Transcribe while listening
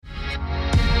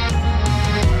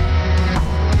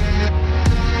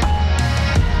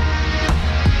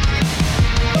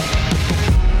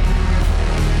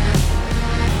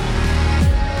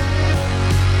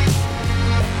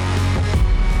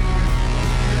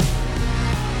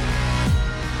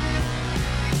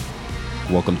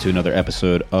Welcome to another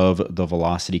episode of the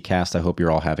Velocity Cast. I hope you're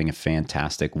all having a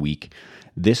fantastic week.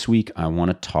 This week, I want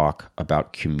to talk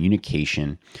about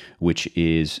communication, which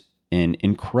is an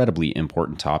incredibly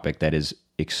important topic that is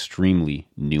extremely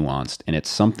nuanced. And it's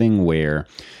something where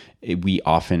we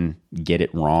often get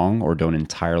it wrong or don't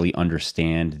entirely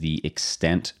understand the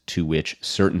extent to which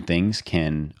certain things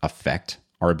can affect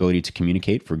our ability to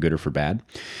communicate for good or for bad.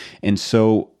 And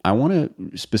so I want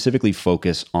to specifically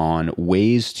focus on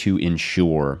ways to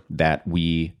ensure that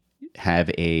we have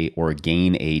or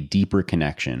gain a deeper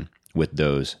connection with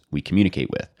those we communicate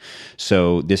with.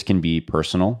 So this can be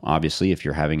personal. Obviously, if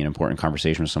you're having an important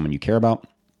conversation with someone you care about,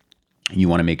 you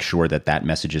want to make sure that that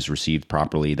message is received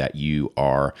properly, that you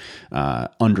are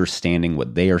understanding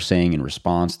what they are saying in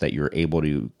response, that you're able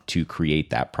to create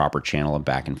that proper channel of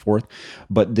back and forth.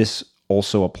 But this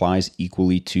also applies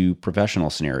equally to professional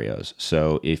scenarios.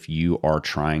 So if you are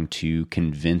trying to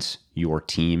convince your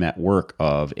team at work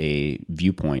of a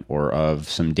viewpoint or of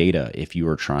some data, if you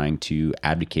are trying to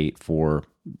advocate for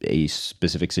a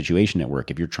specific situation at work,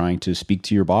 if you're trying to speak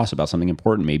to your boss about something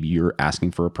important, maybe you're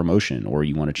asking for a promotion or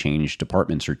you want to change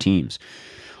departments or teams,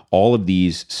 all of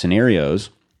these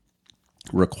scenarios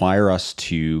require us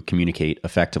to communicate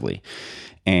effectively.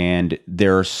 And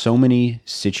there are so many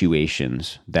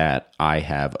situations that I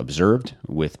have observed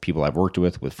with people I've worked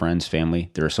with friends, family.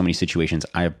 There are so many situations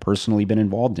I have personally been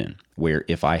involved in where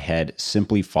if I had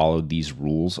simply followed these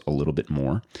rules a little bit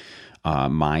more,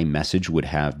 my message would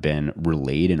have been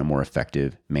relayed in a more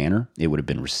effective manner. It would have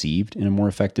been received in a more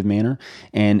effective manner.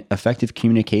 And effective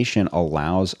communication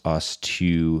allows us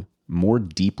to more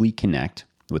deeply connect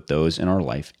with those in our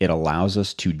life. It allows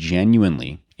us to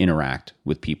genuinely interact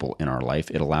with people in our life.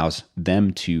 It allows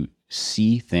them to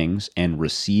see things and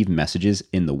receive messages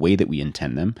in the way that we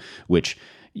intend them, which,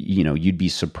 you know, you'd be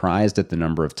surprised at the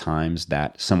number of times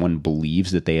that someone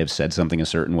believes that they have said something a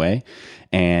certain way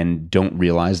and don't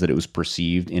realize that it was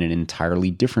perceived in an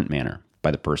entirely different manner by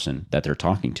the person that they're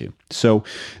talking to. So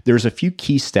there's a few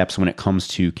key steps when it comes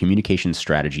to communication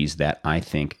strategies that I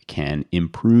think can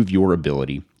improve your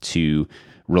ability to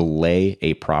relay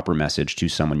a proper message to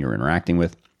someone you're interacting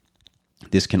with.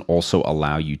 This can also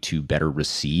allow you to better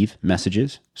receive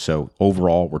messages. So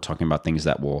overall, we're talking about things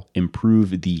that will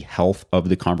improve the health of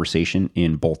the conversation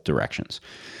in both directions.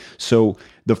 So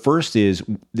the first is,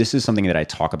 this is something that I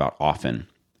talk about often,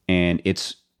 and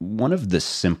it's one of the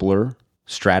simpler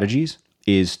strategies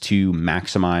is to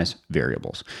maximize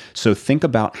variables. So think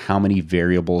about how many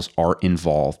variables are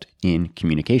involved in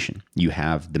communication. You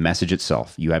have the message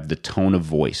itself, you have the tone of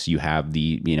voice, you have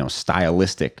the,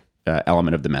 stylistic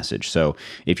element of the message. So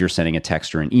if you're sending a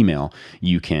text or an email,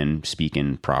 you can speak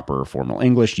in proper formal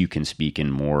English. You can speak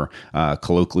in more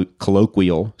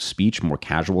colloquial speech, more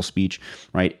casual speech,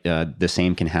 right? The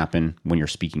same can happen when you're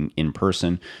speaking in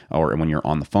person or when you're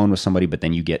on the phone with somebody, but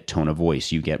then you get tone of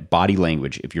voice, you get body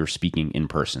language if you're speaking in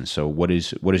person. So what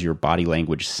is your body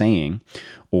language saying,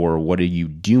 or what are you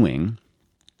doing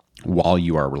while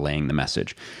you are relaying the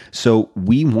message? So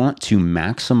we want to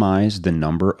maximize the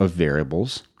number of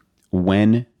variables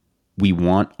when we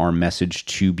want our message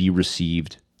to be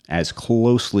received as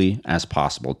closely as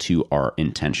possible to our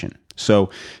intention. So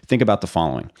think about the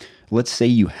following. Let's say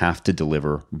you have to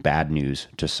deliver bad news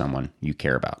to someone you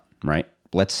care about, right?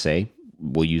 Let's say,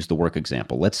 we'll use the work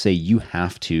example. Let's say you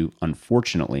have to,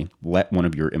 unfortunately, let one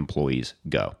of your employees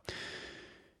go.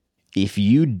 If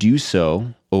you do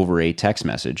so over a text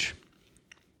message,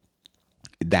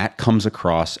 that comes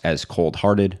across as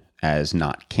cold-hearted, as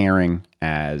not caring,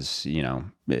 as,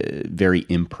 very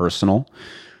impersonal.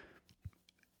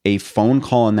 A phone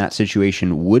call in that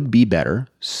situation would be better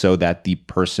so that the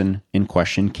person in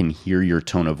question can hear your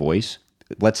tone of voice.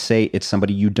 Let's say it's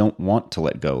somebody you don't want to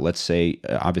let go. Let's say,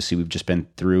 obviously, we've just been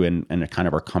through and kind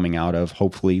of are coming out of,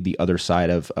 hopefully, the other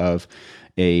side of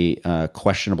a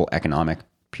questionable economic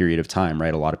period of time,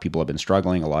 right? A lot of people have been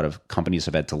struggling. A lot of companies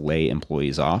have had to lay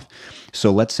employees off.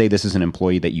 So let's say this is an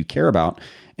employee that you care about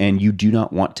and you do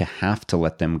not want to have to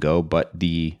let them go, but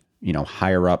the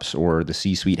higher ups or the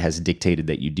C-suite has dictated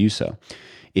that you do so.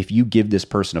 If you give this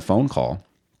person a phone call,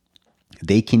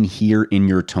 they can hear in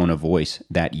your tone of voice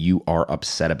that you are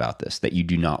upset about this, that you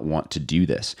do not want to do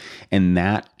this. And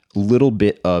that little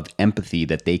bit of empathy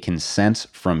that they can sense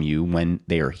from you when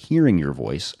they are hearing your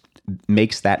voice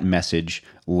makes that message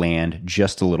land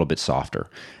just a little bit softer.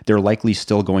 They're likely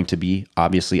still going to be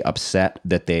obviously upset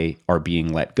that they are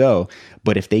being let go,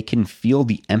 but if they can feel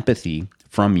the empathy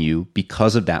from you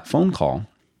because of that phone call,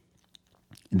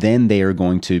 then they are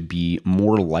going to be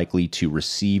more likely to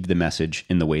receive the message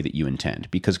in the way that you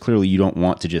intend, because clearly you don't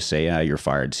want to just say, you're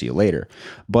fired, see you later.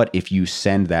 But if you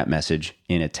send that message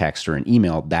in a text or an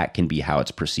email, that can be how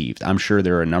it's perceived. I'm sure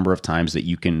there are a number of times that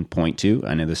you can point to,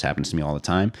 I know this happens to me all the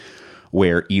time,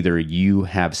 where either you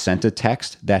have sent a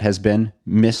text that has been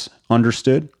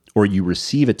misunderstood, or you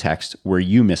receive a text where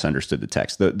you misunderstood the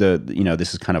text.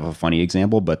 This is kind of a funny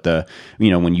example, but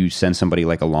when you send somebody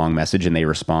like a long message and they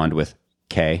respond with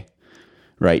K,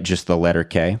 right? Just the letter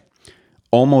K.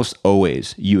 Almost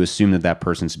always you assume that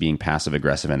person's being passive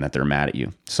aggressive and that they're mad at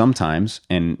you. Sometimes,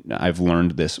 and I've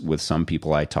learned this with some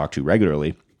people I talk to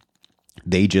regularly,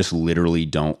 they just literally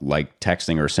don't like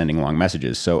texting or sending long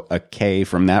messages. So a K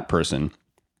from that person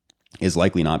is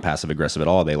likely not passive aggressive at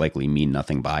all. They likely mean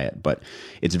nothing by it, but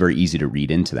it's very easy to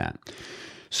read into that.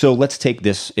 So let's take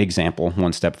this example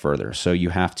one step further. So you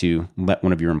have to let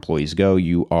one of your employees go.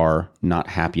 You are not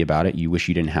happy about it. You wish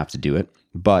you didn't have to do it.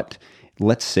 But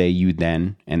let's say you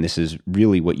then, and this is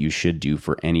really what you should do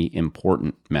for any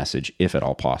important message, if at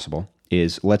all possible,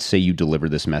 is let's say you deliver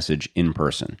this message in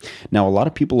person. Now, a lot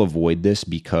of people avoid this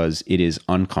because it is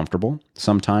uncomfortable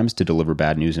sometimes to deliver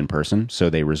bad news in person. So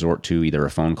they resort to either a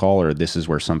phone call, or this is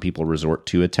where some people resort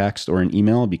to a text or an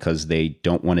email because they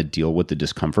don't want to deal with the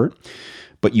discomfort.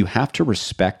 But you have to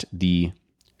respect the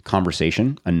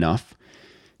conversation enough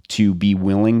to be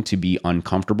willing to be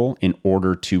uncomfortable in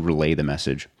order to relay the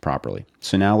message properly.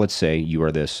 So now let's say you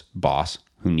are this boss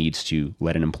who needs to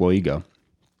let an employee go.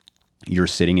 You're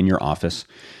sitting in your office.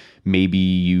 Maybe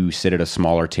you sit at a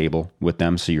smaller table with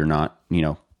them so you're not,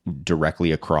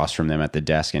 directly across from them at the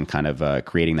desk and kind of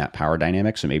creating that power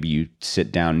dynamic. So maybe you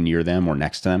sit down near them or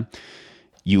next to them.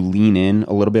 You lean in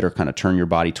a little bit or kind of turn your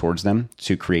body towards them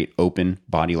to create open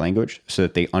body language so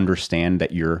that they understand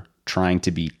that you're trying to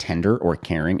be tender or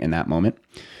caring in that moment.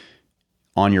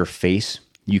 On your face,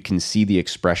 you can see the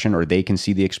expression, or they can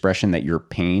see the expression, that you're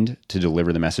pained to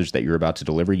deliver the message that you're about to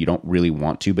deliver. You don't really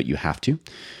want to, but you have to.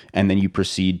 And then you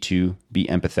proceed to be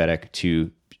empathetic, to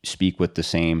speak with the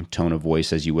same tone of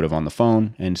voice as you would have on the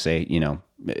phone and say,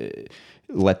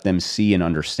 let them see and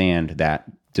understand that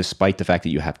despite the fact that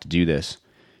you have to do this,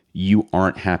 you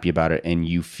aren't happy about it and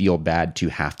you feel bad to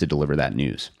have to deliver that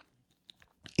news.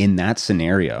 In that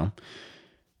scenario,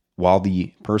 while the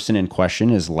person in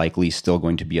question is likely still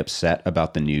going to be upset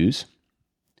about the news,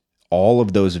 all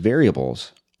of those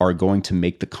variables are going to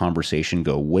make the conversation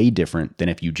go way different than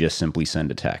if you just simply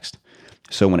send a text.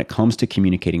 So when it comes to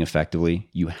communicating effectively,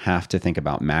 you have to think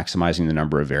about maximizing the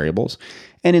number of variables.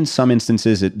 And in some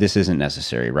instances, this isn't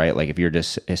necessary, right? Like if you're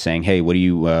just saying, hey, what do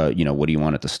you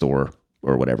want at the store?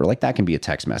 Or whatever, like that can be a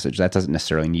text message. That doesn't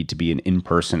necessarily need to be an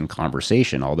in-person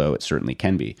conversation, although it certainly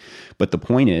can be. But the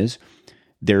point is,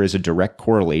 there is a direct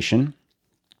correlation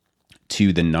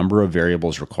to the number of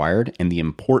variables required and the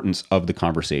importance of the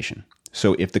conversation.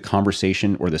 So if the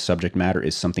conversation or the subject matter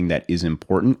is something that is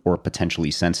important or potentially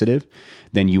sensitive,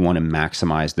 then you want to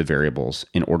maximize the variables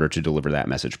in order to deliver that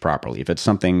message properly. If it's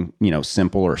something,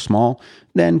 simple or small,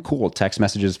 then cool, text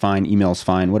message is fine, email is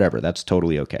fine, whatever, that's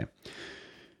totally okay.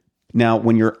 Now,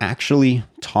 when you're actually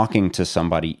talking to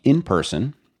somebody in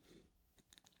person,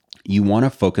 you want to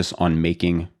focus on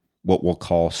making what we'll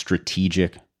call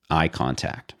strategic eye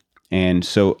contact. And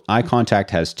so eye contact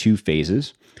has two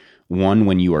phases, one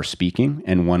when you are speaking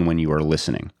and one when you are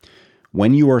listening.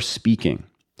 When you are speaking,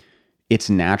 it's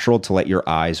natural to let your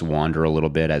eyes wander a little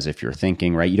bit as if you're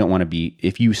thinking, right? You don't want to be,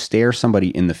 if you stare somebody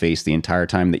in the face the entire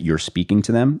time that you're speaking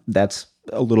to them, that's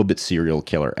a little bit serial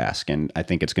killer-esque, and I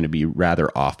think it's going to be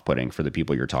rather off-putting for the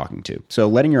people you're talking to. So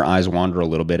letting your eyes wander a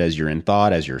little bit as you're in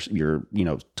thought, as you're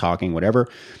talking, whatever,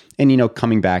 and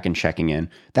coming back and checking in,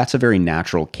 that's a very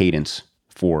natural cadence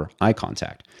for eye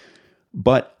contact.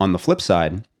 But on the flip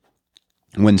side,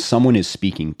 when someone is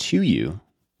speaking to you,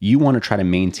 you want to try to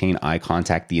maintain eye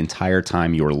contact the entire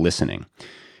time you're listening,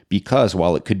 because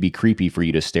while it could be creepy for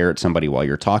you to stare at somebody while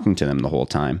you're talking to them the whole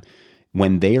time,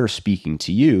 when they are speaking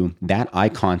to you, that eye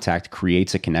contact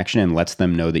creates a connection and lets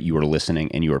them know that you are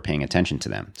listening and you are paying attention to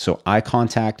them. So eye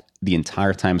contact the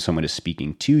entire time someone is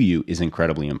speaking to you is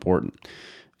incredibly important.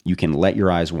 You can let your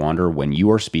eyes wander when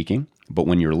you are speaking, but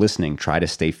when you're listening, try to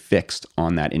stay fixed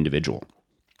on that individual.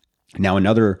 Now,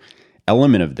 another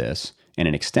element of this and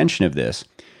an extension of this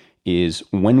is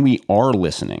when we are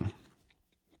listening,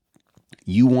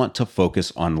 you want to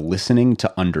focus on listening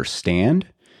to understand,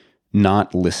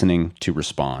 not listening to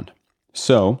respond.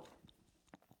 So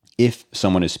if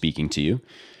someone is speaking to you,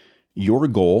 your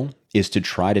goal is to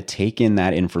try to take in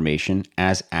that information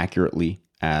as accurately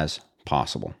as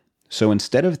possible. So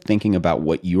instead of thinking about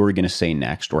what you're going to say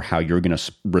next or how you're going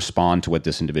to respond to what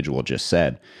this individual just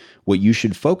said, what you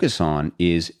should focus on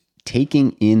is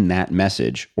taking in that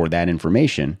message or that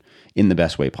information in the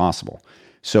best way possible.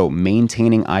 So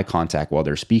maintaining eye contact while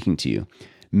they're speaking to you,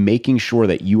 making sure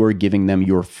that you are giving them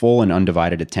your full and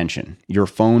undivided attention. Your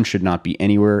phone should not be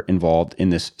anywhere involved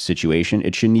in this situation.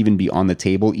 It shouldn't even be on the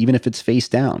table, even if it's face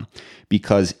down,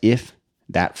 because if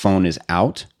that phone is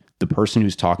out, the person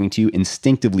who's talking to you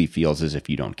instinctively feels as if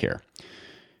you don't care.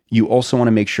 You also want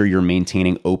to make sure you're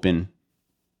maintaining open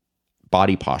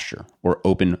body posture or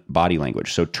open body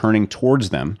language. So turning towards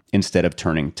them instead of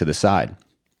turning to the side.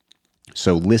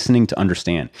 So listening to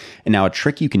understand. And now a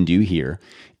trick you can do here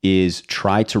is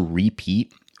try to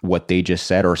repeat what they just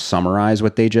said or summarize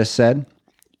what they just said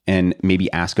and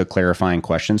maybe ask a clarifying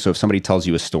question. So if somebody tells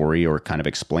you a story or kind of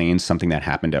explains something that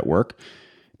happened at work,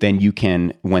 then you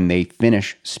can, when they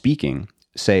finish speaking,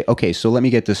 say, okay, so let me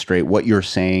get this straight. What you're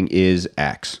saying is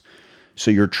X.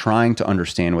 So you're trying to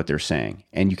understand what they're saying,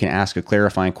 and you can ask a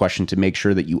clarifying question to make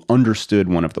sure that you understood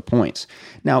one of the points.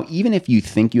 Now, even if you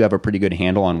think you have a pretty good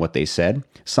handle on what they said,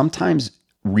 sometimes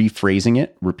rephrasing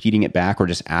it, repeating it back, or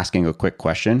just asking a quick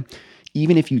question,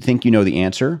 even if you think you know the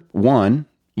answer, one,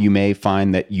 you may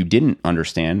find that you didn't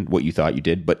understand what you thought you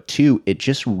did, but two, it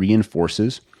just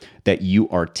reinforces that you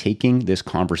are taking this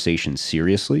conversation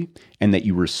seriously and that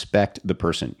you respect the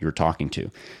person you're talking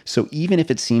to. So even if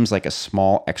it seems like a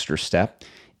small extra step,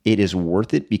 it is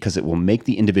worth it because it will make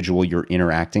the individual you're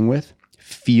interacting with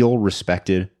feel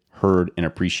respected, heard, and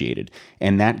appreciated.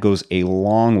 And that goes a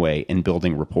long way in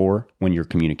building rapport when you're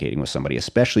communicating with somebody,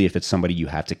 especially if it's somebody you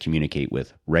have to communicate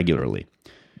with regularly.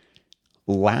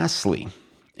 Lastly,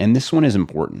 and this one is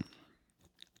important,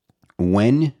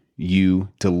 when you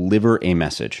deliver a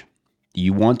message,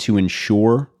 you want to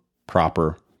ensure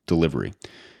proper delivery.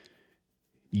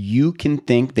 You can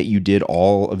think that you did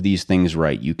all of these things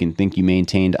right. You can think you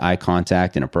maintained eye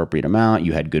contact an appropriate amount.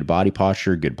 You had good body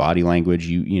posture, good body language.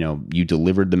 You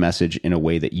delivered the message in a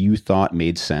way that you thought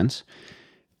made sense.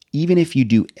 Even if you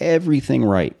do everything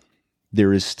right,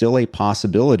 there is still a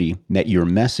possibility that your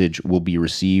message will be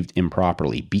received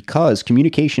improperly because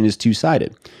communication is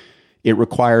two-sided. It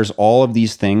requires all of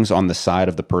these things on the side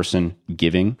of the person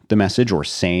giving the message or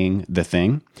saying the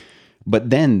thing.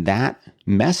 But then that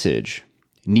message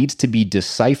needs to be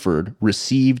deciphered,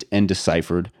 received and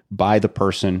deciphered by the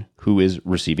person who is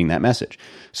receiving that message.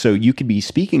 So you could be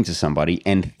speaking to somebody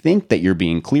and think that you're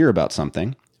being clear about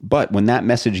something, but when that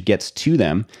message gets to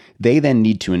them, they then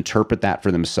need to interpret that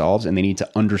for themselves and they need to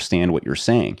understand what you're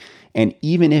saying. And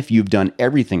even if you've done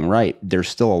everything right, there's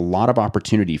still a lot of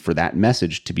opportunity for that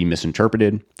message to be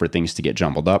misinterpreted, for things to get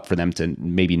jumbled up, for them to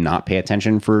maybe not pay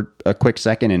attention for a quick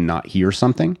second and not hear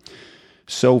something.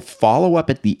 So follow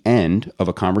up at the end of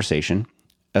a conversation,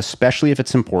 especially if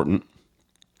it's important.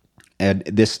 And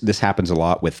this happens a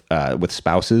lot with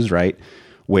spouses, right?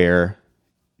 Where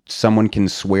someone can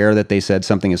swear that they said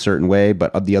something a certain way,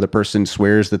 but the other person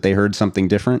swears that they heard something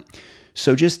different.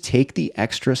 So just take the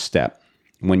extra step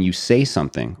when you say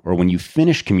something or when you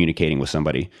finish communicating with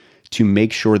somebody to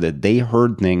make sure that they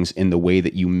heard things in the way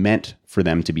that you meant for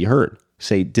them to be heard.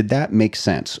 Say, did that make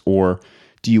sense? Or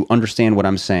do you understand what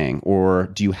I'm saying? Or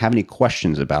do you have any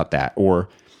questions about that? Or,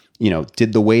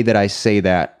 did the way that I say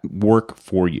that work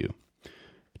for you?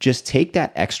 Just take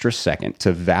that extra second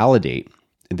to validate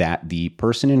that the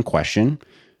person in question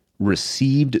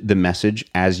received the message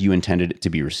as you intended it to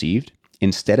be received,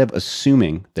 instead of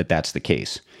assuming that that's the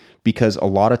case. Because a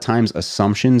lot of times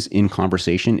assumptions in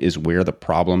conversation is where the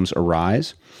problems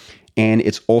arise. And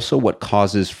it's also what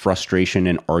causes frustration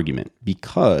and argument,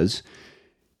 because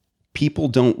people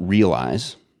don't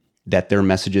realize that their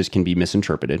messages can be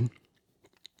misinterpreted,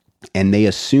 and they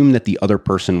assume that the other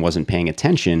person wasn't paying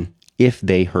attention if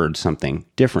they heard something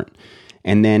different.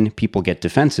 And then people get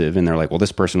defensive and they're like, well,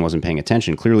 this person wasn't paying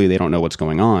attention. Clearly, they don't know what's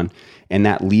going on. And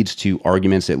that leads to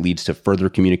arguments. It leads to further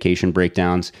communication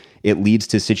breakdowns. It leads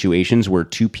to situations where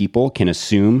two people can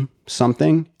assume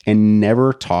something and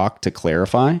never talk to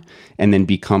clarify and then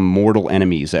become mortal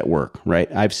enemies at work,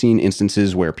 right? I've seen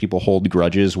instances where people hold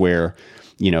grudges where,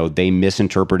 they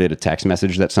misinterpreted a text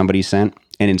message that somebody sent.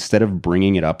 And instead of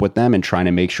bringing it up with them and trying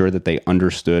to make sure that they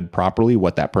understood properly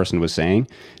what that person was saying,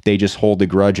 they just hold the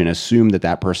grudge and assume that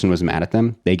that person was mad at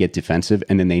them. They get defensive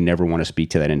and then they never want to speak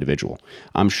to that individual.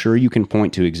 I'm sure you can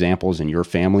point to examples in your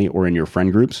family or in your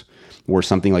friend groups where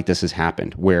something like this has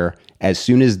happened, where as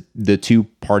soon as the two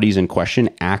parties in question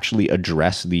actually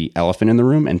address the elephant in the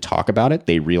room and talk about it,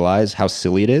 they realize how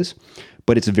silly it is.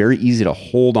 but it's very easy to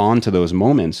hold on to those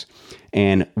moments.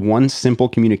 And one simple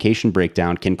communication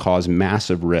breakdown can cause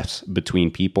massive rifts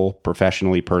between people,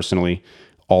 professionally, personally,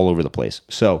 all over the place.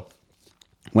 So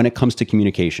when it comes to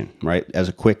communication, right, as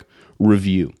a quick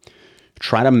review,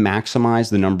 try to maximize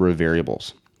the number of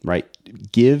variables, right?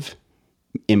 Give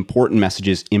important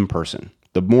messages in person.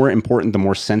 The more important, the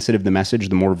more sensitive the message,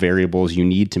 the more variables you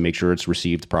need to make sure it's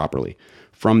received properly.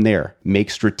 From there, make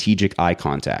strategic eye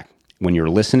contact. When you're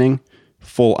listening,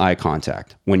 full eye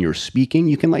contact. When you're speaking,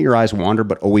 you can let your eyes wander,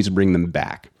 but always bring them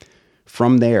back.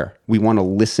 From there, we want to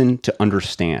listen to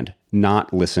understand,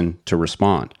 not listen to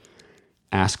respond.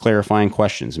 Ask clarifying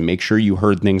questions. Make sure you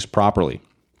heard things properly.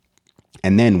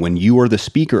 And then when you are the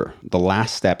speaker, the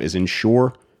last step is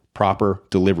ensure proper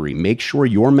delivery. Make sure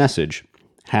your message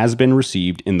has been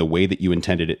received in the way that you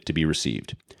intended it to be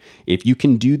received. If you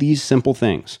can do these simple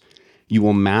things, you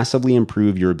will massively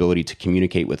improve your ability to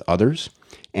communicate with others,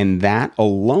 and that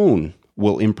alone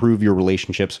will improve your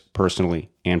relationships personally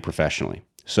and professionally.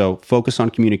 So focus on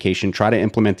communication, try to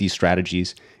implement these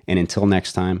strategies, and until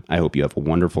next time, I hope you have a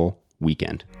wonderful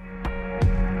weekend.